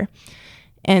future?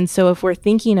 And so if we're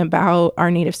thinking about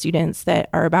our Native students that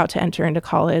are about to enter into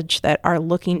college, that are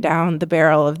looking down the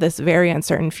barrel of this very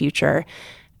uncertain future,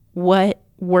 what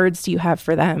words do you have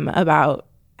for them about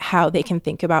how they can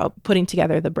think about putting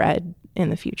together the bread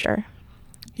in the future?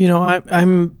 You know,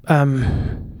 I'm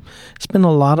spend a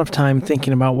lot of time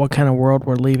thinking about what kind of world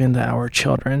we're leaving to our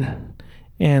children.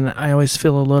 And I always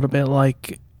feel a little bit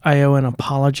like I owe an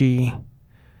apology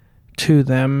to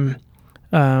them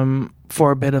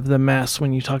for a bit of the mess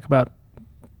when you talk about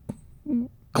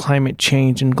climate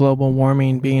change and global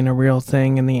warming being a real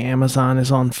thing and the Amazon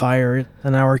is on fire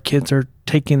and our kids are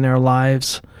taking their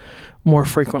lives more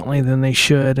frequently than they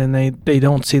should and they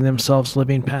don't see themselves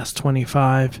living past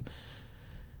 25.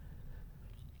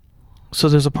 So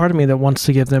there's a part of me that wants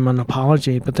to give them an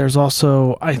apology, but there's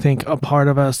also, I think, a part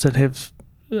of us that have,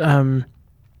 a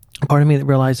part of me that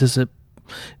realizes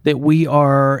that we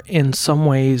are in some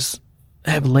ways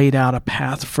have laid out a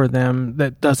path for them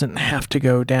that doesn't have to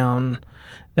go down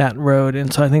that road.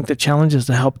 And so I think the challenge is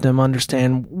to help them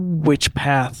understand which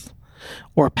path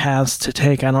or paths to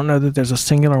take. I don't know that there's a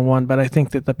singular one, but I think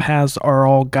that the paths are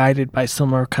all guided by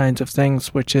similar kinds of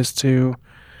things, which is to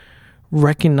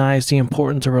recognize the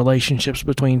importance of relationships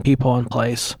between people and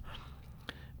place,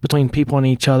 between people and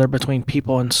each other, between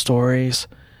people and stories.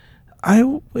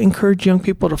 I encourage young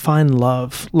people to find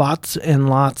love, lots and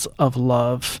lots of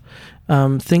love,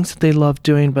 things that they love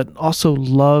doing, but also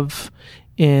love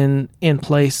in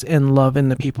place and love in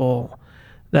the people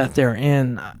that they're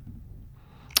in.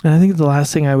 And I think the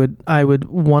last thing I would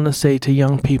want to say to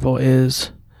young people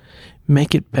is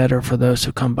make it better for those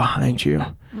who come behind you.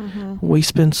 Mm-hmm. We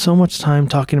spend so much time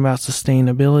talking about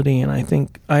sustainability, and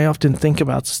I often think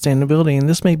about sustainability, and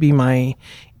this may be my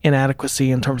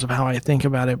inadequacy in terms of how I think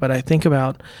about it, but I think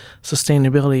about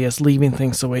sustainability as leaving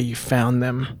things the way you found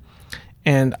them.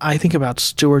 And I think about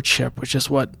stewardship, which is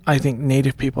what I think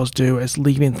Native peoples do, as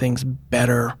leaving things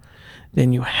better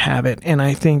than you have it. And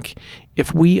I think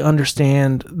if we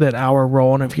understand that our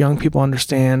role, and if young people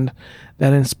understand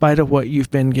that in spite of what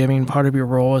you've been giving, part of your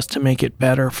role is to make it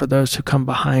better for those who come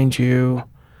behind you,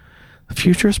 the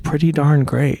future is pretty darn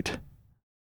great.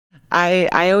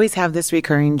 I always have this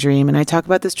recurring dream, and I talk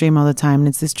about this dream all the time, and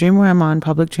it's this dream where I'm on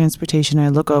public transportation, and I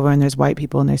look over, and there's white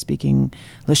people, and they're speaking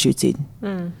Lushootseed.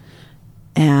 Mm.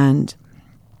 And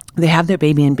they have their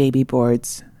baby in baby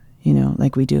boards,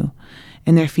 like we do.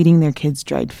 And they're feeding their kids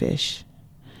dried fish.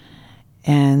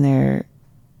 And they're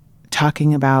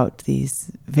talking about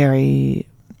these very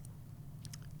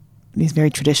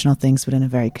traditional things, but in a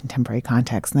very contemporary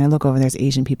context. And I look over, there's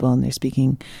Asian people, and they're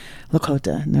speaking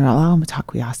Lakota. And they're all,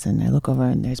 Matakuyasin. And I look over,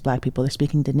 and there's black people, they're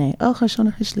speaking Dene. Oh,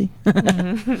 Hashona Hishli.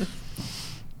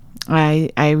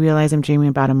 I realize I'm dreaming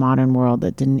about a modern world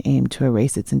that didn't aim to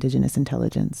erase its indigenous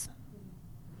intelligence.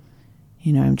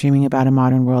 I'm dreaming about a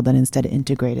modern world that instead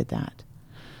integrated that.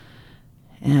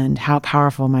 And how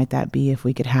powerful might that be if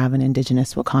we could have an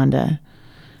indigenous Wakanda?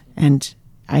 And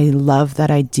I love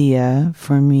that idea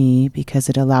for me because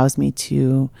it allows me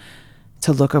to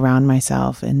look around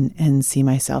myself and see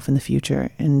myself in the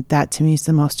future. And that to me is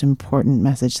the most important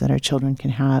message that our children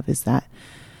can have, is that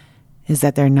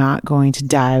they're not going to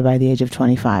die by the age of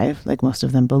 25, like most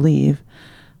of them believe,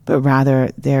 but rather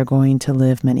they're going to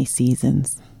live many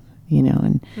seasons,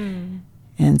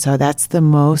 and so that's the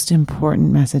most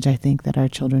important message I think that our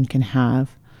children can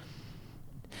have.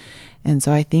 And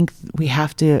so I think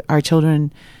our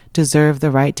children deserve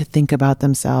the right to think about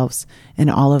themselves in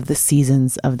all of the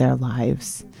seasons of their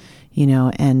lives,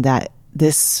 and that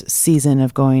this season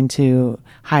of going to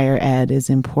higher ed is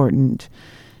important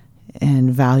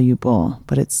and valuable,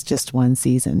 but it's just one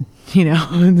season,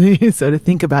 so to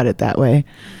think about it that way,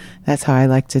 that's how I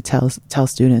like to tell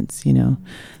students,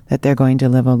 that they're going to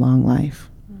live a long life.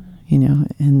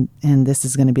 And this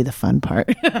is going to be the fun part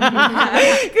because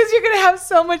you're going to have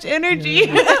so much energy.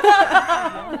 You're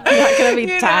not going to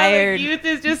be tired. The youth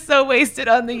is just so wasted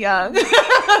on the young.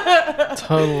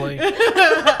 Totally.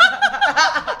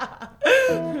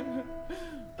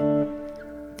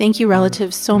 Thank you,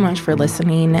 relatives, so much for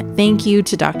listening. Thank you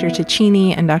to Dr.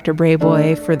 Ticini and Dr.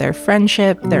 Brayboy for their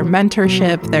friendship, their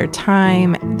mentorship, their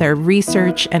time, their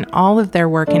research, and all of their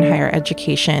work in higher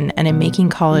education and in making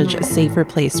college a safer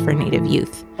place for Native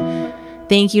youth.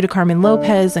 Thank you to Carmen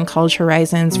Lopez and College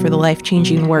Horizons for the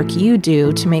life-changing work you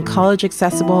do to make college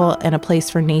accessible and a place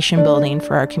for nation building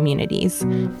for our communities.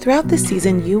 Throughout this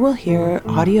season, you will hear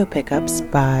audio pickups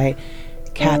by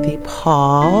Kathy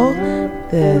Paul,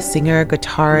 the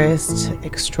singer-guitarist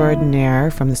extraordinaire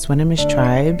from the Swinomish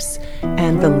tribes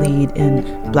and the lead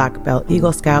in Black Belt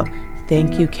Eagle Scout.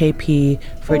 Thank you, KP,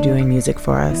 for doing music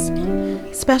for us.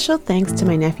 Special thanks to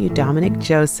my nephew, Dominic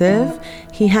Joseph.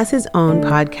 He has his own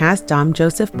podcast, Dom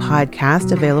Joseph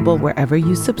Podcast, available wherever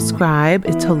you subscribe.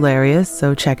 It's hilarious,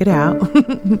 so check it out.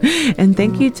 And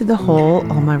thank you to the whole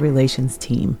All My Relations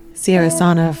team. Sierra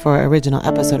Sana for original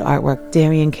episode artwork,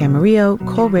 Darian Camarillo,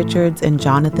 Cole Richards, and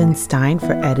Jonathan Stein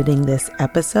for editing this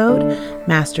episode,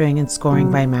 mastering and scoring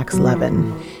by Max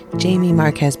Levin. Jamie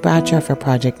Marquez Bradshaw for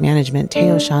project management,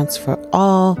 Teo Shantz for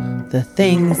all the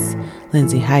things,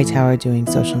 Lindsay Hightower doing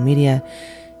social media.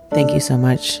 Thank you so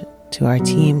much to our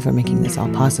team for making this all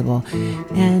possible.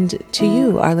 And to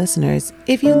you, our listeners,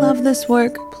 if you love this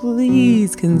work,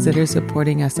 please consider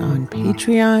supporting us on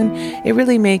Patreon. It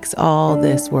really makes all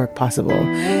this work possible.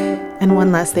 And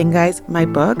one last thing, guys, my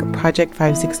book, Project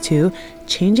 562,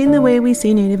 Changing the Way We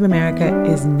See Native America,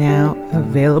 is now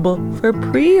available for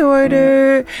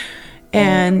pre-order.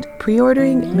 And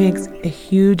pre-ordering makes a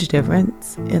huge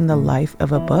difference in the life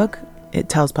of a book. It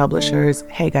tells publishers,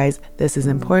 hey guys, this is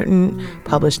important.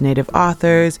 Publish Native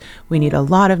authors. We need a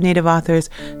lot of Native authors.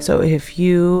 So if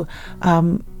you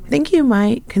think you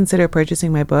might consider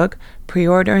purchasing my book,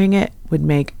 pre-ordering it would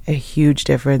make a huge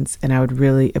difference, and I would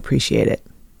really appreciate it.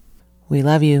 We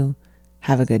love you.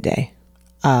 Have a good day.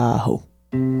 Aho.